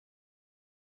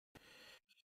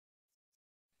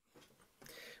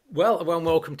Well, a warm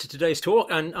welcome to today's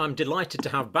talk, and I'm delighted to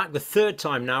have back the third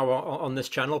time now on this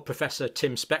channel Professor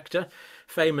Tim Spector,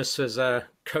 famous as a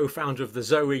co-founder of the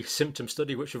Zoe symptom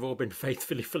study, which we've all been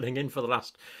faithfully filling in for the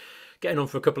last, getting on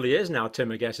for a couple of years now,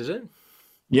 Tim, I guess, is it?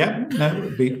 Yeah, no, it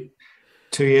would be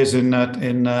 2 years in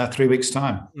 3 weeks'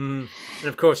 time. And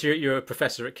of course, you're a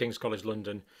professor at King's College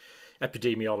London,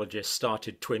 epidemiologist,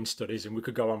 started twin studies, and we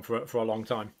could go on for a long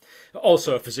time.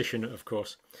 Also a physician, of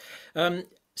course.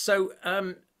 So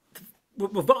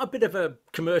we've got a bit of a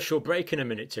commercial break in a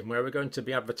minute, Tim, where we're going to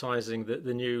be advertising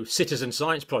the new Citizen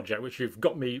Science project, which you've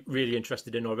got me really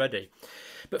interested in already.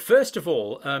 But first of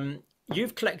all,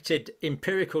 you've collected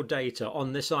empirical data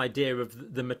on this idea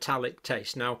of the metallic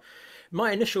taste. Now,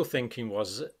 my initial thinking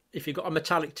was if you got a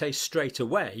metallic taste straight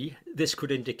away, this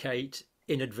could indicate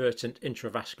inadvertent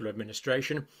intravascular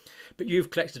administration. But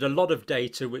you've collected a lot of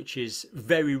data which is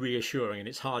very reassuring, and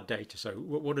it's hard data. So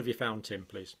what have you found, Tim,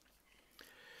 please?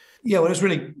 Yeah, well, it was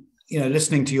really,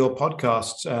 listening to your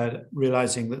podcasts,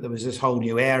 realizing that there was this whole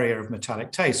new area of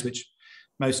metallic taste, which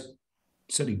most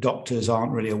certainly doctors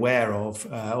aren't really aware of,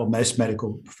 or most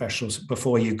medical professionals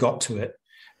before you got to it.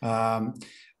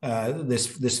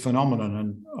 This phenomenon,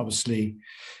 and obviously,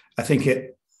 I think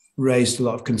it raised a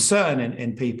lot of concern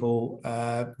in people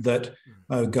that,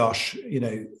 oh gosh,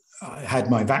 I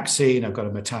had my vaccine, I've got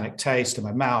a metallic taste in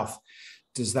my mouth.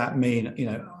 Does that mean,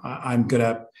 I'm going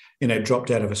to drop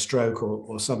dead of a stroke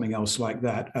or something else like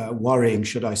that, worrying,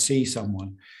 should I see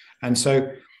someone? And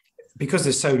so because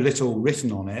there's so little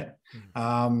written on it,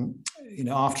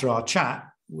 after our chat,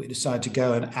 we decided to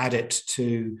go and add it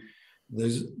to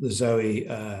the Zoe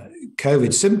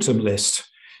COVID symptom list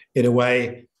in a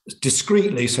way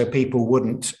discreetly, so people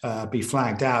wouldn't be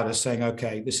flagged out as saying,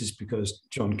 okay, this is because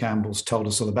John Campbell's told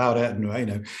us all about it,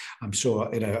 and I'm sure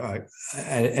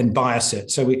and bias it.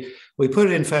 So we put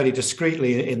it in fairly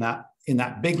discreetly in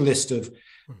that big list of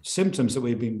symptoms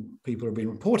that people have been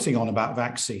reporting on about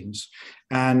vaccines,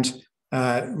 and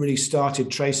really started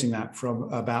tracing that from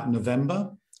about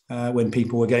November, when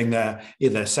people were getting either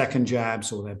their second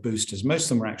jabs or their boosters. Most of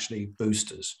them were actually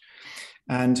boosters,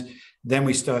 and then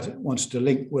we wanted to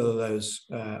link whether those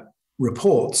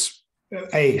reports,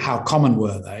 how common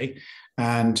were they,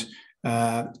 and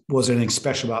was there anything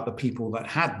special about the people that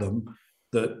had them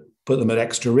that put them at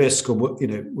extra risk, or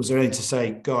was there anything to say,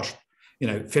 gosh,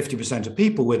 50% of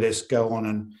people with this go on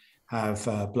and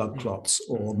have blood clots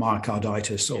or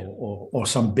myocarditis or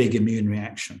some big immune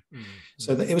reaction.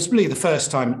 So it was really the first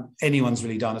time anyone's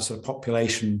really done a sort of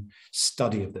population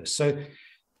study of this. So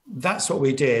that's what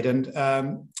we did,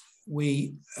 and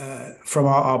we, from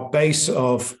our base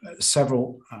of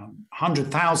several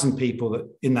 100,000 people that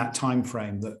in that time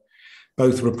frame that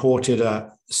both reported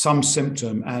some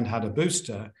symptom and had a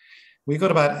booster, we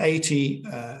got about 80.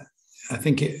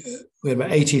 We had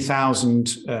about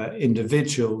 80,000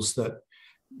 individuals that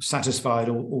satisfied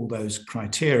all those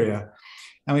criteria,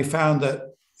 and we found that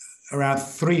around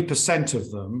 3%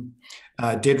 of them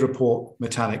did report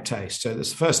metallic taste. So that's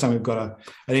the first time we've got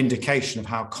an indication of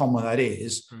how common that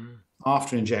is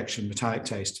after injection, metallic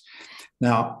taste.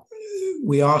 Now,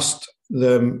 we asked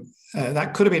them,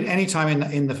 that could have been any time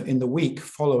in the week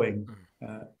following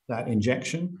that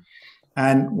injection.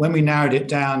 And when we narrowed it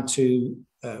down to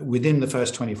within the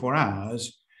first 24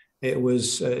 hours, it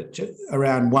was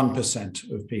around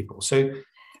 1% of people. So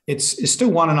it's still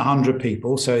 1 in 100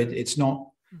 people, so it's not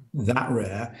that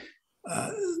rare.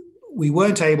 We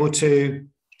weren't able to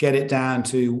get it down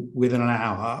to within an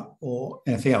hour or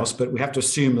anything else, but we have to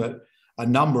assume that a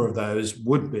number of those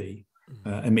would be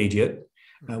immediate.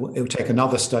 It would take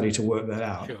another study to work that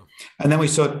out. Sure. And then we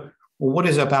thought, well, what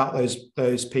is it about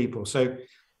those people? So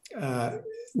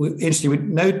interestingly,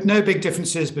 no big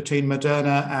differences between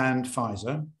Moderna and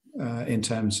Pfizer in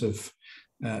terms of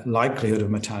likelihood of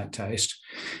metallic taste.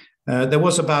 There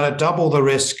was about a double the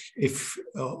risk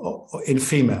in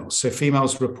females. So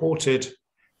females reported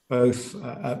both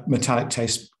metallic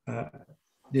taste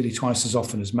nearly twice as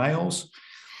often as males.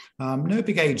 No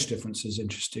big age differences,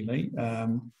 interestingly.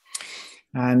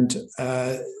 And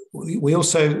we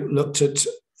also looked at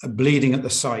bleeding at the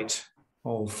site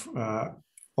of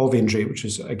injury, which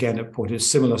is again reported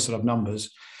similar sort of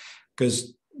numbers,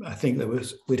 because I think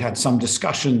we'd had some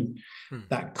discussion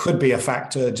that could be a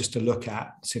factor just to look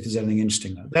at, see if there's anything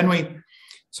interesting there. Then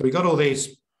we got all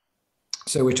these.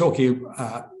 So we're talking.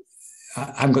 I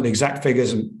haven't got the exact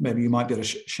figures, and maybe you might be able to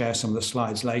share some of the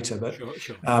slides later. But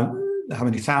sure. How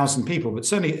many thousand people? But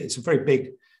certainly, it's a very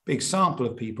big sample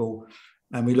of people,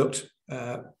 and we looked.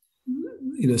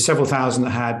 Several thousand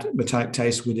that had metallic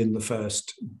taste within the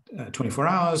first 24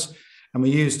 hours, and we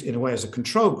used, in a way, as a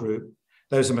control group,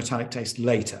 those are metallic taste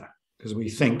later. because we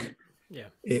think Yeah.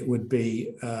 it would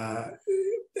be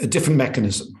a different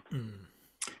mechanism.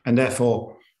 And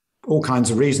therefore, all kinds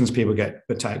of reasons people get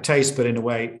metallic taste, but in a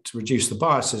way to reduce the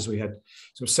biases, we had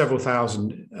sort of several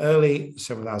thousand early,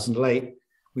 several thousand late.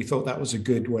 We thought that was a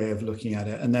good way of looking at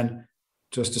it. And then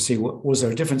just to see what was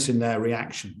there a difference in their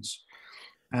reactions.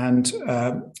 And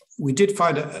we did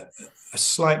find a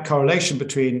slight correlation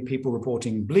between people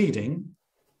reporting bleeding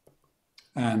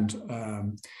and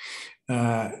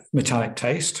metallic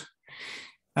taste.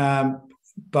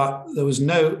 But there was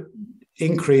no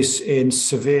increase in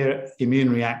severe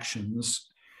immune reactions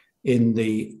in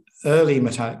the early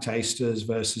metallic tasters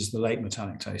versus the late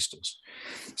metallic tasters.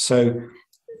 So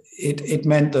it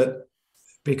meant that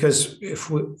because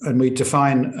we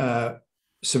define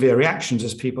severe reactions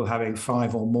as people having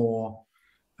 5 or more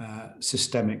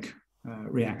systemic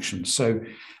reactions. So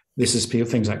this is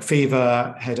things like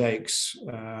fever, headaches,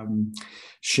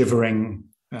 shivering,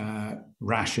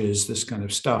 rashes, this kind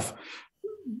of stuff.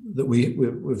 That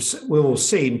we've all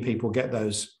seen people get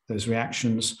those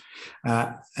reactions,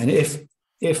 and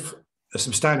if a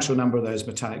substantial number of those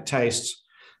metallic tastes,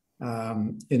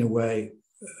 in a way,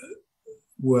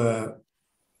 were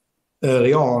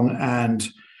early on, and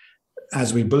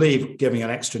as we believe, giving an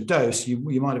extra dose,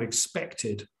 you might have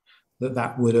expected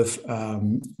that would have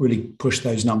really pushed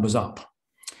those numbers up.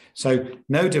 So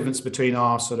no difference between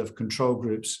our sort of control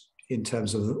groups in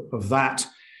terms of that.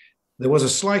 There was a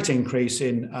slight increase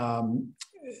in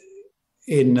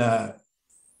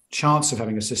chance of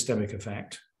having a systemic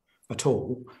effect at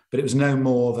all, but it was no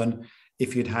more than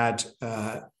if you'd had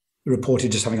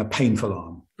reported just having a painful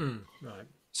arm. Right.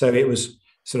 So it was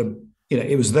sort of,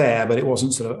 it was there, but it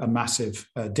wasn't sort of a massive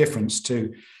difference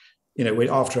to,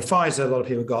 after a Pfizer, a lot of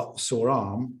people got sore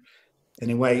arm.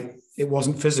 And in a way, it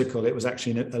wasn't physical, it was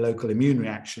actually a local immune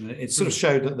reaction. It sort of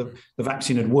showed that the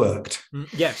vaccine had worked.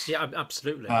 Yes, yeah,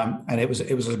 absolutely. And it was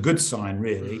a good sign,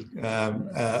 really.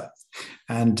 So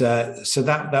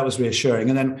that was reassuring.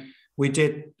 And then we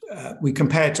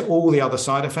compared to all the other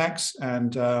side effects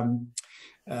and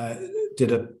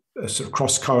did a sort of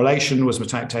cross correlation. Was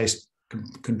metallic taste,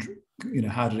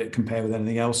 how did it compare with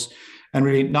anything else? And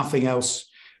really nothing else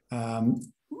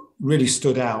really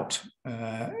stood out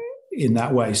in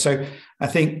that way. So I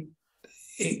think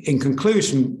in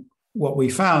conclusion, what we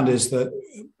found is that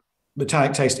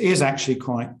metallic taste is actually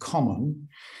quite common.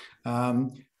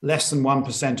 Less than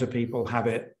 1% of people have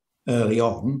it early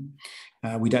on.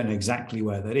 We don't know exactly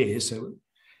where that is. So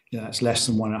that's less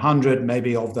than 1 in 100.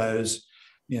 Maybe of those,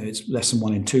 it's less than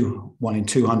 1 in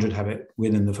 200 have it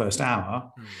within the first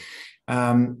hour.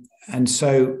 And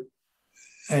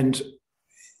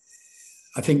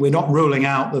I think we're not ruling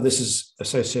out that this is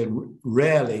associated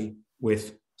rarely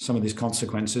with some of these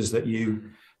consequences that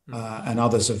you and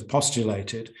others have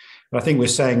postulated. But I think we're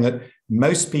saying that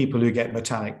most people who get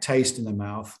metallic taste in the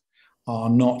mouth are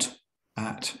not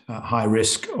at high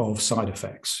risk of side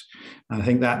effects. And I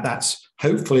think that's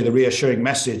hopefully the reassuring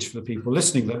message for the people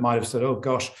listening that might have said, oh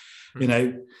gosh,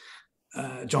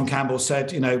 John Campbell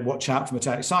said, watch out for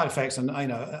metallic side effects, and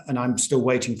and I'm still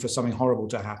waiting for something horrible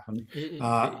to happen.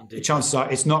 The chances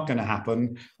are it's not going to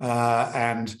happen,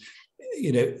 and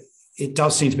it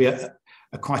does seem to be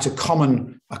quite a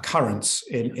common occurrence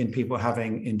in people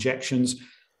having injections.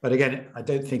 But again, I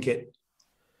don't think it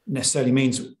necessarily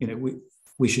means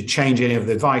we should change any of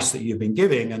the advice that you've been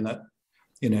giving, and that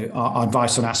our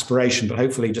advice on aspiration, but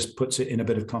hopefully just puts it in a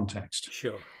bit of context.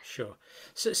 Sure.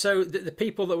 So the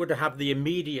people that would have the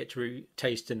immediate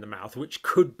taste in the mouth, which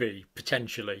could be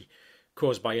potentially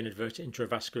caused by inadvertent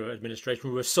intravascular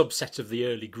administration, were a subset of the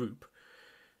early group.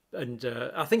 And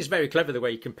I think it's very clever the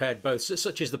way you compared both.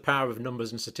 Such is the power of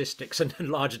numbers and statistics and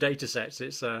large data sets.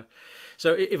 It's so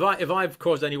if I've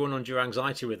caused anyone undue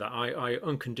anxiety with that, I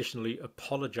unconditionally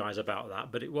apologise about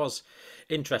that. But it was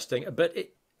interesting. But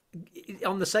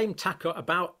on the same tack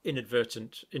about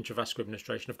inadvertent intravascular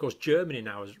administration, of course, Germany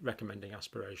now is recommending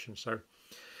aspiration. So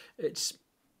it's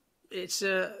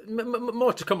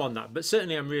more to come on that, but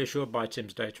certainly I'm reassured by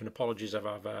Tim's data, and apologies if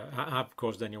I've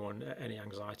caused anyone any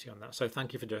anxiety on that. So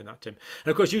thank you for doing that, Tim.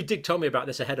 And of course, you did tell me about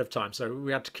this ahead of time, so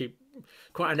we had to keep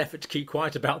quite an effort to keep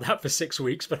quiet about that for 6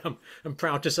 weeks. But I'm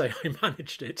proud to say I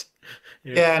managed it.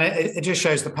 Yeah, and it just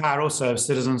shows the power also of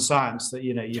citizen science that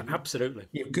absolutely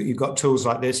you've got tools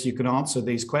like this. You can answer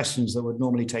these questions that would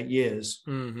normally take years,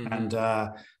 and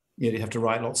you have to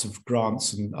write lots of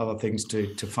grants and other things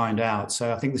to find out.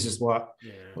 So I think this is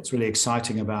what's really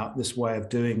exciting about this way of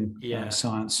doing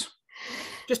science.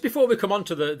 Just before we come on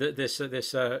to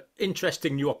this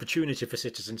interesting new opportunity for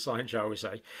citizen science, shall we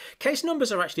say, case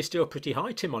numbers are actually still pretty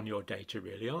high, Tim, on your data,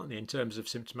 really, aren't they, in terms of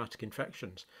symptomatic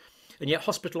infections? and yet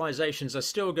hospitalizations are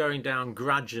still going down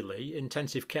gradually.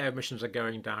 Intensive care admissions are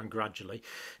going down gradually.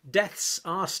 Deaths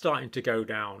are starting to go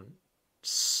down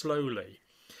slowly.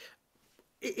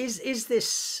 Is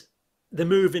this the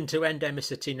move into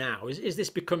endemicity now? Is this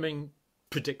becoming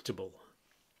predictable?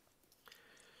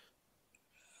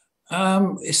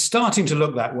 It's starting to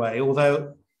look that way,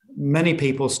 although many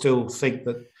people still think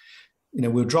that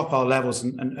we'll drop our levels,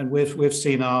 and we've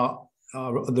seen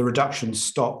the reductions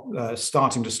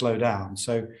starting to slow down.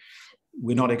 So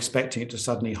we're not expecting it to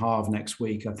suddenly halve next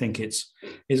week. I think it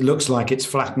looks like it's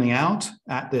flattening out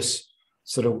at this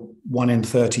sort of 1 in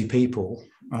 30 people,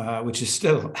 which is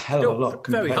still a hell of a lot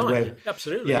compared very high. to where,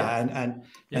 absolutely. And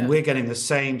we're getting the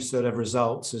same sort of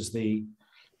results as the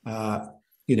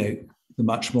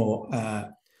much more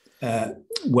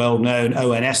well-known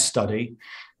ONS study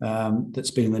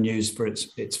that's been in the news for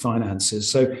its finances.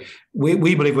 So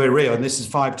we believe we're real, and this is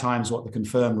 5 times what the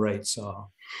confirmed rates are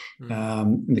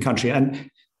in the country. And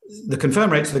the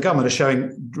confirmed rates of the government are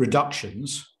showing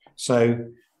reductions. So,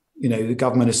 the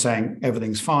government is saying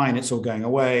everything's fine, it's all going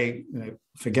away,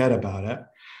 forget about it.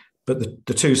 But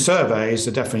the 2 surveys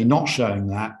are definitely not showing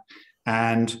that.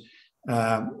 And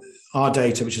our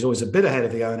data, which is always a bit ahead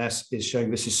of the ONS, is showing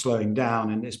this is slowing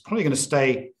down, and it's probably going to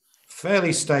stay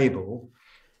fairly stable.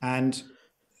 And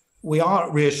we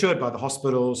are reassured by the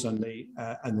hospitals and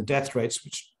the death rates,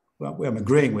 which I'm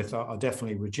agreeing with, are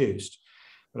definitely reduced.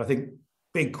 But I think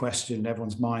big question in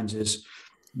everyone's minds is,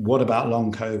 what about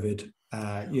long COVID?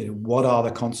 What are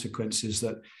the consequences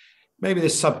that maybe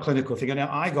this subclinical thing?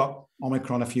 I got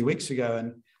Omicron a few weeks ago,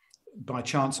 and by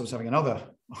chance I was having another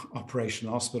operation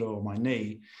in the hospital on my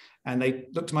knee, and they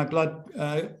looked at my blood,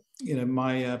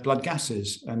 my blood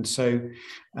gases, and so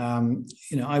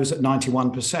I was at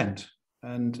 91%,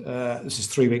 and this is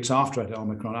 3 weeks after I had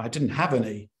Omicron. I didn't have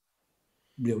any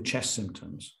real chest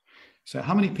symptoms. So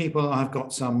how many people have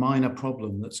got some minor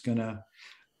problem that's going to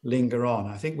linger on?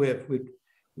 I think we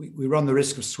run the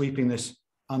risk of sweeping this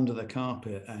under the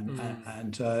carpet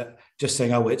and just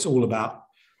saying, oh, it's all about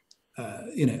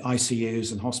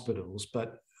ICUs and hospitals.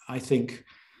 But I think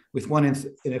with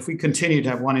if we continue to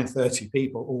have 1 in 30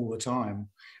 people all the time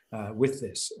with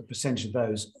this, a percentage of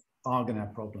those are going to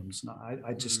have problems. And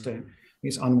I just don't.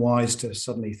 It's unwise to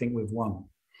suddenly think we've won.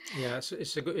 Yeah,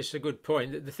 it's a good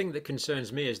point. The thing that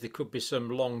concerns me is there could be some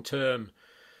long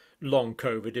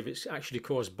COVID if it's actually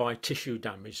caused by tissue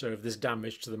damage. So if there's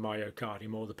damage to the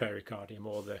myocardium or the pericardium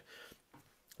or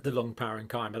the lung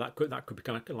parenchyma, that could be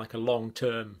kind of like a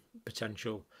long-term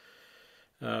potential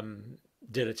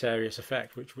deleterious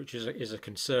effect, which is a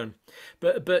concern.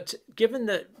 But given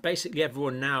that basically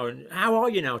everyone now, and how are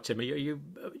you now, Tim?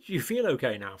 You feel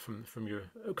okay now from your,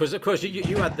 because of course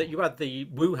you had the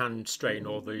Wuhan strain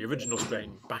or the original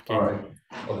strain back in. Right.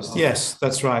 Yes,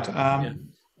 that's right.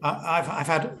 I've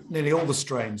had nearly all the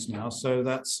strains now, so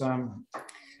that's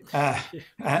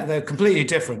they're completely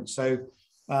different. So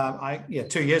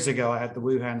 2 years ago I had the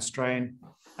Wuhan strain,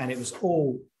 and it was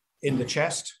all in the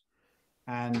chest,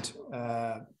 and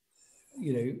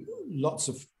lots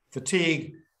of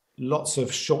fatigue, lots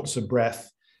of shortness of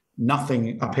breath,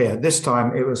 nothing up here. This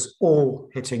time it was all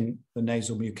hitting the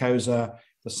nasal mucosa,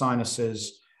 the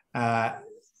sinuses. That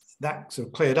sort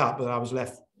of cleared up, but I was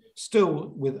left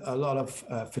still with a lot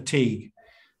of fatigue,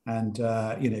 and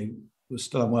was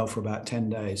still unwell for about 10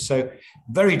 days. So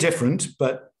very different,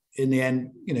 but in the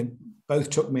end, both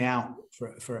took me out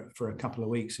for a couple of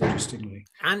weeks, interestingly.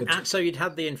 And so you'd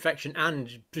had the infection, and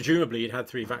presumably you'd had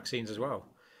 3 vaccines as well.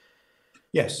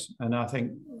 Yes, and I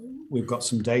think we've got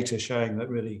some data showing that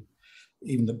really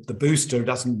even the booster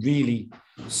doesn't really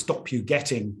stop you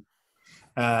getting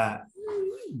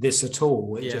this at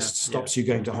all. It just stops you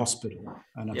going to hospital.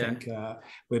 And I think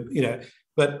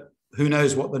but who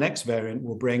knows what the next variant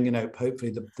will bring?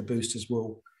 Hopefully the boosters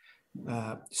will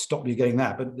stop you getting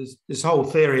that. But there's this whole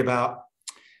theory about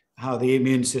how the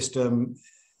immune system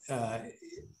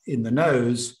in the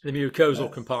nose, the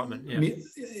mucosal compartment,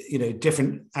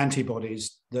 different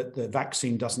antibodies that the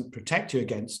vaccine doesn't protect you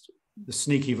against. The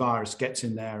sneaky virus gets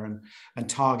in there and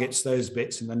targets those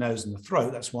bits in the nose and the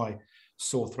throat. That's why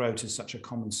sore throat is such a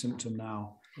common symptom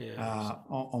now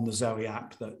on the Zoe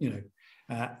app, that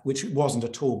which wasn't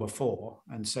at all before.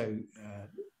 And so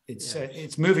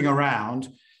it's moving around,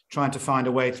 trying to find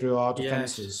a way through our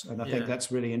defenses, and I think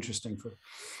that's really interesting for.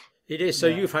 It is. So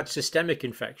you've had systemic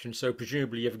infection, so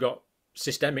presumably you've got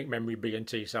systemic memory B and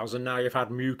T cells, and now you've had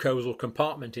mucosal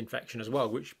compartment infection as well,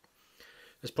 which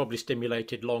has probably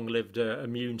stimulated long-lived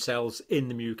immune cells in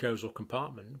the mucosal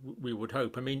compartment, we would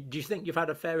hope. I mean, do you think you've had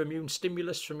a fair immune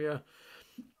stimulus from your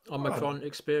Omicron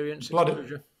experience?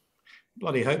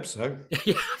 bloody hope so.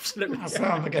 Yeah, absolutely.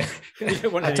 You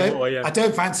don't want any more, yeah. I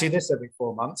don't fancy this every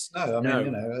 4 months. No, I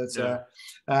mean, No, it's, no.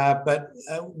 but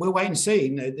we'll wait and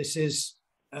see. This is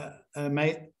a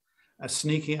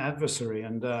sneaky adversary,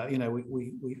 and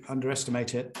we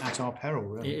underestimate it at our peril,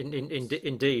 really.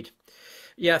 Indeed.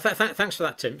 Yeah, thanks for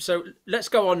that, Tim. So let's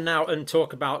go on now and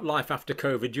talk about life after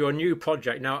COVID, your new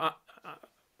project. Now, I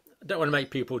don't want to make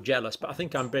people jealous, but I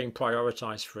think I'm being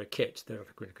prioritised for a kit that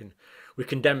we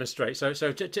can demonstrate.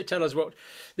 So tell us what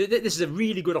this is a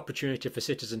really good opportunity for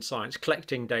citizen science,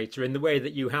 collecting data in the way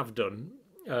that you have done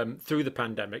through the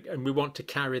pandemic, and we want to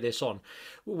carry this on.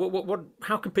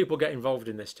 How can people get involved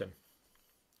in this, Tim?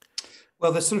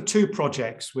 Well, there's sort of two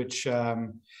projects which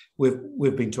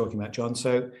we've been talking about, John.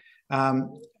 So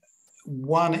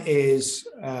one is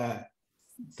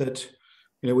that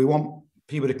we want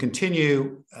people to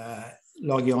continue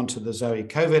logging on to the Zoe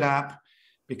COVID app,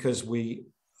 because we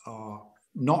are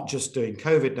not just doing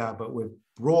COVID now, but we're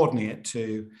broadening it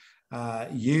to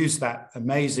use that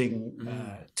amazing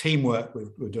teamwork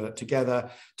we're doing together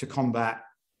to combat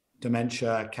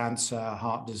dementia, cancer,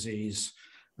 heart disease,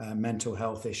 mental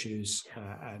health issues,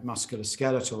 and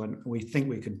musculoskeletal. And we think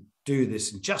we can do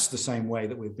this in just the same way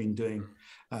that we've been doing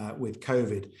with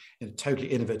COVID, in a totally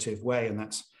innovative way. And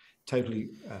that's totally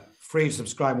free to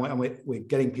subscribe. And we're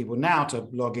getting people now to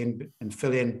log in and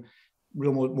fill in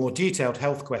real more detailed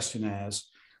health questionnaires,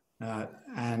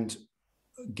 and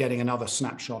getting another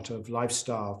snapshot of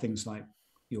lifestyle, things like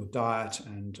your diet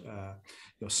and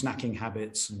your snacking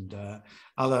habits and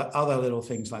other little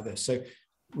things like this. So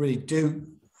really do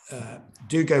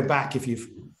go back if you've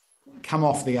come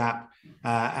off the app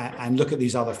and look at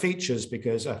these other features,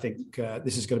 because I think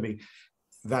this is going to be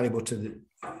valuable to the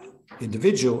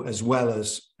individual as well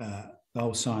as the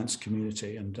whole science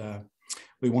community. And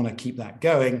we want to keep that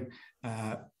going,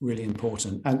 really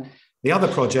important. And the other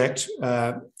project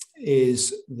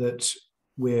is that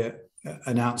we're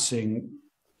announcing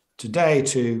today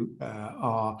to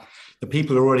the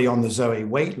people who are already on the Zoe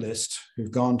waitlist,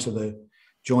 who've gone to the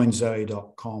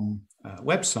joinzoe.com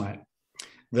website,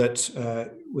 that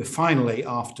we're finally,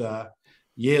 after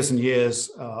years and years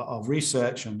of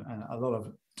research and a lot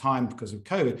of time because of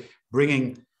COVID,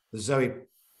 bringing the Zoe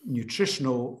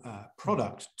nutritional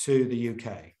product to the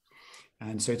UK.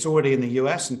 And so it's already in the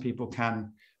US, and people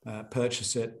can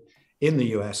purchase it in the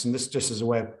US. And this just is a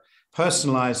way of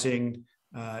personalizing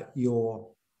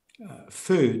your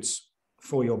foods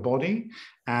for your body.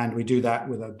 And we do that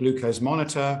with a glucose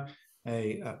monitor,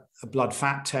 a blood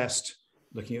fat test,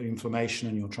 looking at inflammation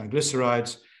and your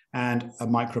triglycerides, and a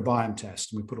microbiome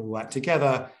test. And we put all that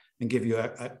together and give you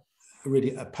a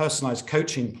really personalized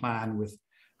coaching plan with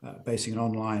basically an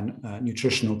online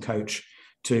nutritional coach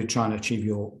to try and achieve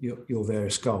your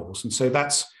various goals. And so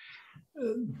that's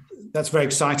very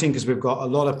exciting, because we've got a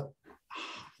lot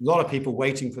of people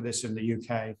waiting for this in the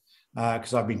UK,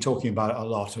 because I've been talking about it a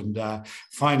lot, and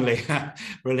finally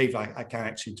relieved I can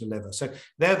actually deliver. So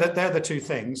they're the two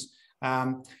things,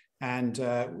 and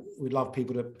we'd love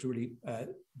people to really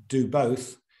do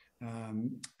both,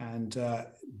 and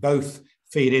both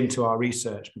feed into our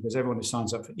research, because everyone who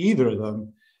signs up for either of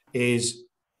them is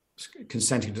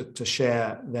consenting to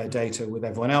share their data with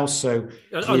everyone else. So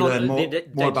we learn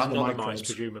more about the microbes.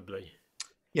 Presumably.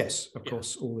 Yes, of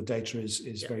course, all the data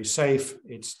is very safe.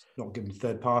 It's not given to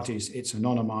third parties. It's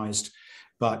anonymized,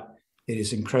 but it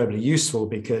is incredibly useful,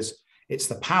 because it's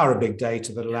the power of big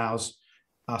data that allows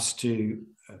us to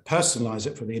personalize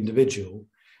it for the individual.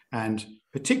 And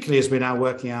particularly as we're now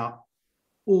working out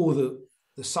all the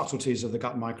subtleties of the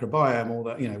gut microbiome, all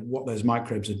that, what those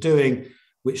microbes are doing,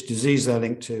 which disease they're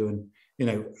linked to, and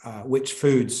which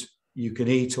foods you can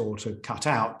eat or to cut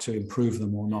out to improve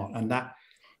them or not. And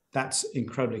that's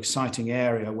incredibly exciting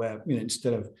area where,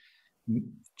 instead of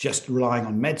just relying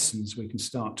on medicines, we can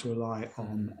start to rely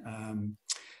on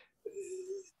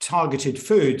targeted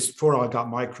foods for our gut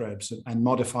microbes and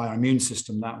modify our immune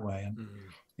system that way.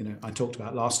 And I talked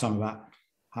about last time about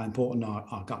how important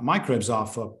our gut microbes are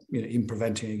for in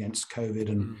preventing against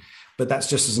COVID, but that's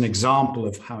just as an example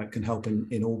of how it can help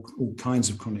in all kinds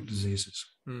of chronic diseases.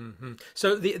 Mm-hmm.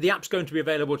 So the app's going to be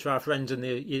available to our friends in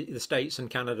the States and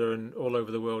Canada and all over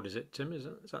the world, is it, Tim? Is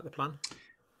that the plan?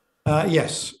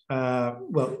 Yes.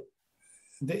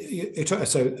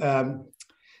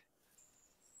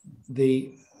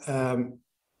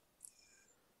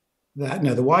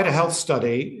 The wider health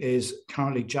study is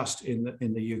currently just in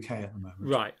the UK at the moment.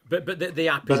 Right, but the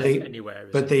app is anywhere.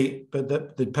 But the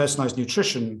personalised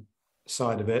nutrition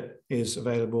side of it is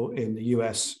available in the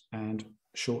US and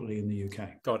shortly in the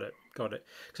UK. Got it. Got it.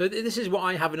 So this is what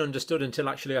I haven't understood until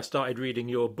actually I started reading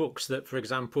your books. That, for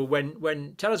example,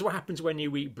 when tell us what happens when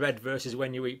you eat bread versus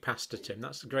when you eat pasta, Tim.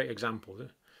 That's a great example.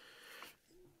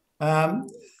 Um,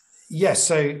 yes,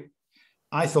 so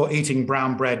I thought eating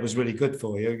brown bread was really good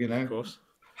for you, Of course.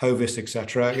 Hovis,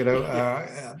 etc.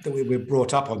 That we were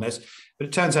brought up on this, but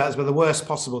it turns out it's the worst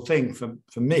possible thing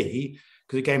for me,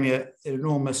 because it gave me an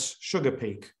enormous sugar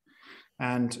peak,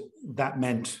 and that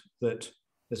meant that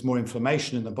there's more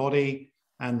inflammation in the body,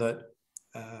 and that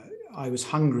I was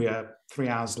hungrier 3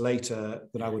 hours later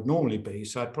than I would normally be.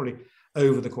 So I'd probably,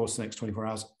 over the course of the next 24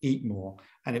 hours, eat more,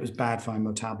 and it was bad for my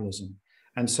metabolism.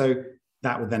 And so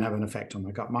that would then have an effect on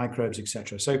my gut microbes,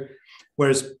 etc. So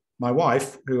whereas my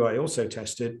wife, who I also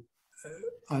tested,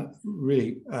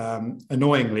 really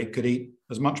annoyingly could eat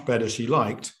as much bread as she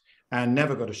liked and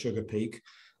never got a sugar peak.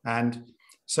 And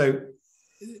so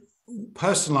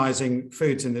personalizing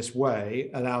foods in this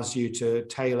way allows you to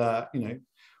tailor,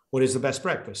 what is the best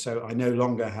breakfast. So I no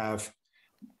longer have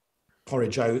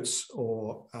porridge oats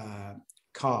or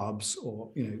carbs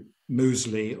or,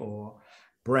 muesli or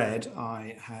bread.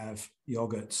 I have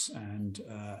yogurts and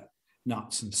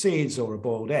nuts and seeds or a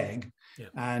boiled egg. Yeah.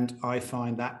 And I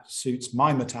find that suits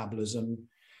my metabolism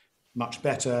much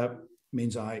better.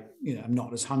 Means I'm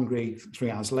not as hungry 3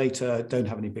 hours later, don't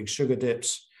have any big sugar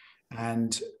dips,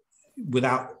 and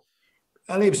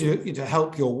enables you to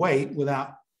help your weight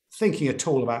without thinking at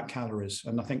all about calories.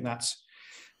 And I think that's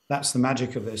the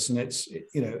magic of this. And it's,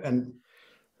 the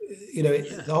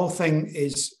whole thing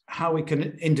is how we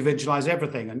can individualize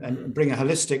everything and bring a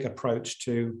holistic approach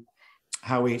to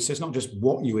how we eat. So it's not just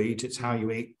what you eat, it's how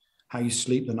you eat, how you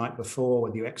sleep the night before,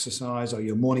 whether you exercise, or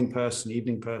you're a morning person,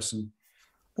 evening person,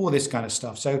 all this kind of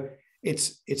stuff. So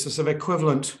it's a sort of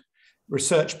equivalent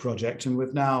research project. And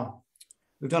we've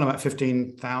done about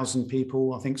 15,000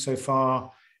 people, I think, so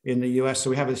far in the US. So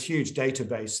we have this huge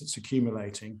database that's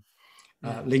accumulating,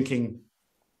 linking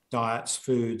diets,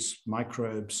 foods,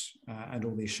 microbes, and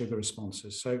all these sugar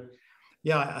responses. So,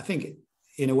 yeah, I think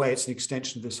in a way it's an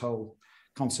extension of this whole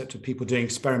concept of people doing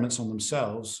experiments on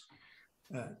themselves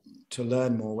to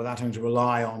learn more without having to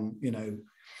rely on,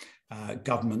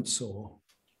 governments or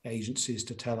agencies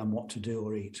to tell them what to do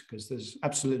or eat, because there's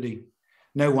absolutely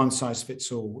no one size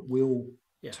fits all. We all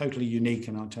totally unique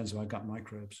in terms of our gut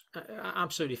microbes.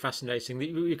 Absolutely fascinating.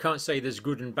 We can't say there's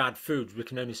good and bad foods. We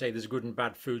can only say there's good and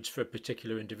bad foods for a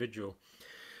particular individual.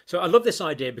 So I love this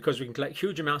idea because we can collect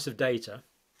huge amounts of data,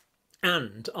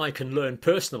 and I can learn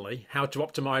personally how to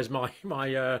optimize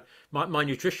my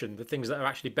nutrition, the things that are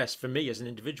actually best for me as an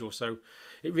individual. So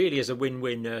it really is a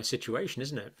win-win situation,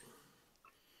 isn't it?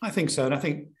 I think so, and I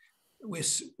think we're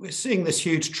seeing this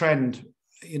huge trend.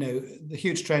 The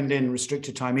huge trend in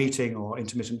restricted time eating or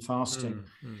intermittent fasting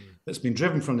that's been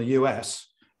driven from the US,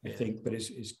 I think, but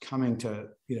is coming to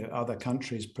other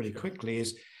countries pretty quickly,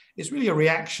 is really a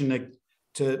reaction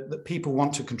to that people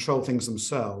want to control things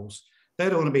themselves. They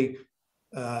don't want to be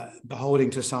beholden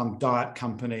to some diet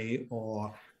company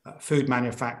or food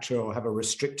manufacturer, or have a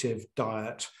restrictive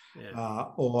diet,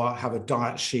 or have a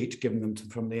diet sheet given them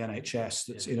from the NHS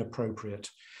that's inappropriate.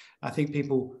 I think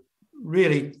people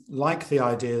really like the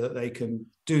idea that they can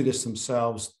do this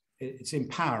themselves. It's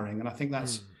empowering, and I think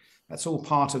that's all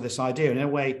part of this idea. And in a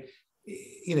way,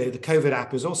 the COVID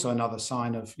app is also another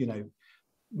sign of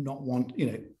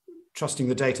trusting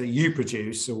the data that you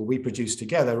produce or we produce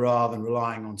together, rather than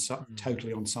relying on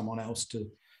totally on someone else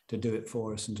to do it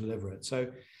for us and deliver it.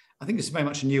 So I think it's very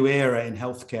much a new era in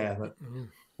healthcare that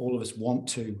all of us want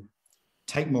to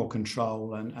take more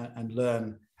control and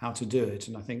learn how to do it.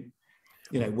 And I think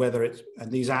whether and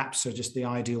these apps are just the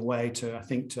ideal way to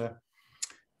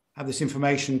have this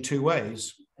information two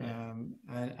ways, and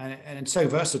it's so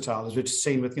versatile, as we've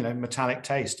seen with metallic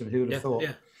taste. And who would have thought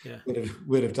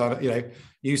would have done it?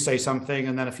 You say something,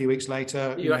 and then a few weeks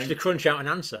later, you actually crunch out an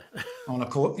answer on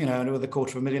with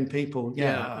 250,000 people.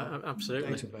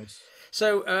 Absolutely. Database.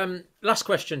 So, last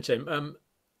question, Tim.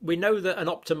 We know that an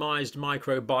optimized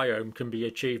microbiome can be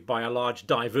achieved by a large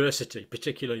diversity,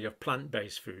 particularly of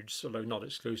plant-based foods, although not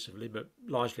exclusively, but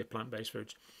largely plant-based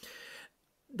foods.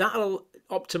 That'll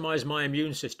optimize my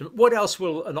immune system. What else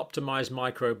will an optimized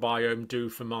microbiome do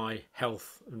for my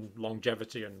health and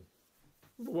longevity? And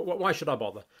why should I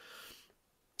bother?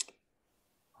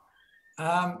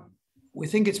 We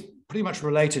think it's pretty much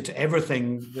related to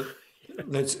everything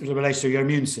that's related to your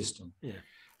immune system.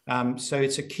 So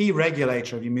it's a key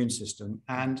regulator of the immune system.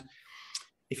 And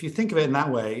if you think of it in that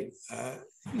way,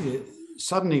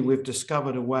 suddenly we've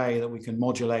discovered a way that we can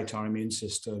modulate our immune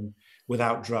system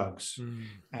without drugs.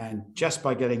 And just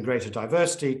by getting greater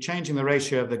diversity, changing the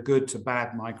ratio of the good to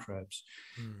bad microbes,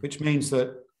 which means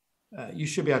that you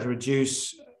should be able to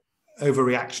reduce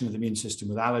overreaction of the immune system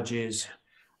with allergies,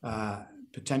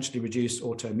 potentially reduce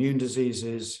autoimmune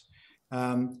diseases.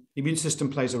 The immune system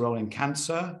plays a role in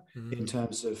cancer in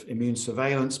terms of immune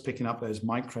surveillance, picking up those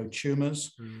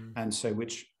microtumors, and so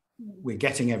which we're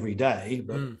getting every day.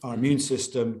 But our immune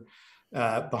system,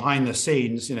 behind the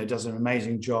scenes, does an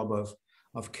amazing job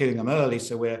of killing them early.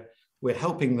 So we're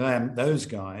helping those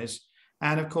guys,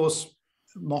 and of course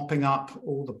mopping up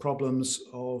all the problems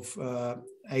of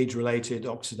age-related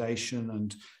oxidation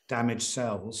and damaged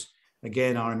cells.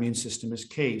 Again, our immune system is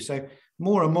key. So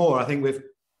more and more, I think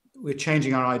we're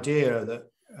changing our idea that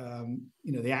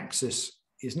the axis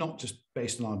is not just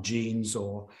based on our genes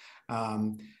or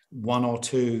one or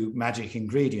two magic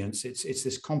ingredients. It's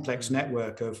this complex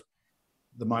network of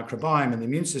the microbiome and the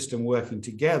immune system working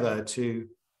together to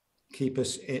keep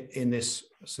us in this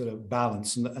sort of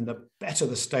balance. And the better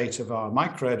the state of our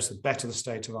microbes, the better the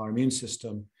state of our immune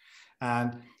system.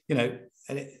 And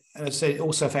and I say it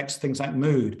also affects things like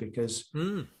mood, because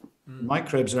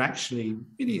microbes are actually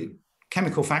really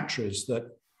chemical factories that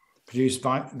produce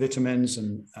vitamins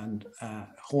and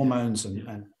hormones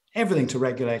and everything to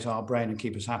regulate our brain and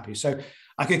keep us happy. So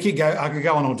I could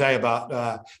go on all day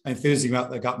about enthusing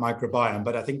about the gut microbiome,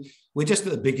 but I think we're just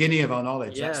at the beginning of our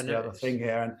knowledge. That's the other thing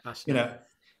here, and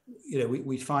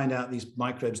we find out these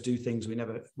microbes do things we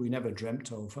never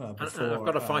dreamt of before. And I've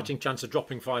got a fighting chance of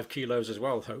dropping 5 kilos as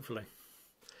well, hopefully.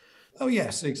 Oh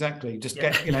yes, exactly. Just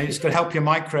it's going to help your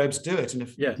microbes do it, and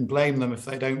if you can blame them if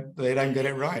they don't get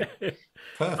it right.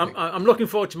 Perfect. I'm looking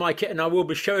forward to my kit, and I will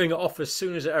be showing it off as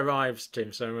soon as it arrives,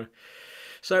 Tim. So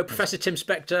Professor Tim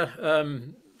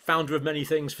Spector, founder of many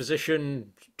things,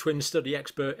 physician, twin study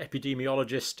expert,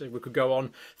 epidemiologist. We could go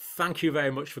on. Thank you very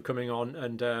much for coming on,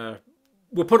 and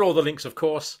we'll put all the links, of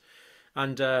course,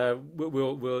 and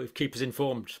we'll keep us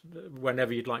informed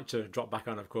whenever you'd like to drop back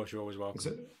on. Of course, you're always welcome.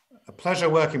 It's a pleasure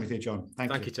working with you, John.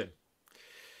 Thank you. Thank you, Tim.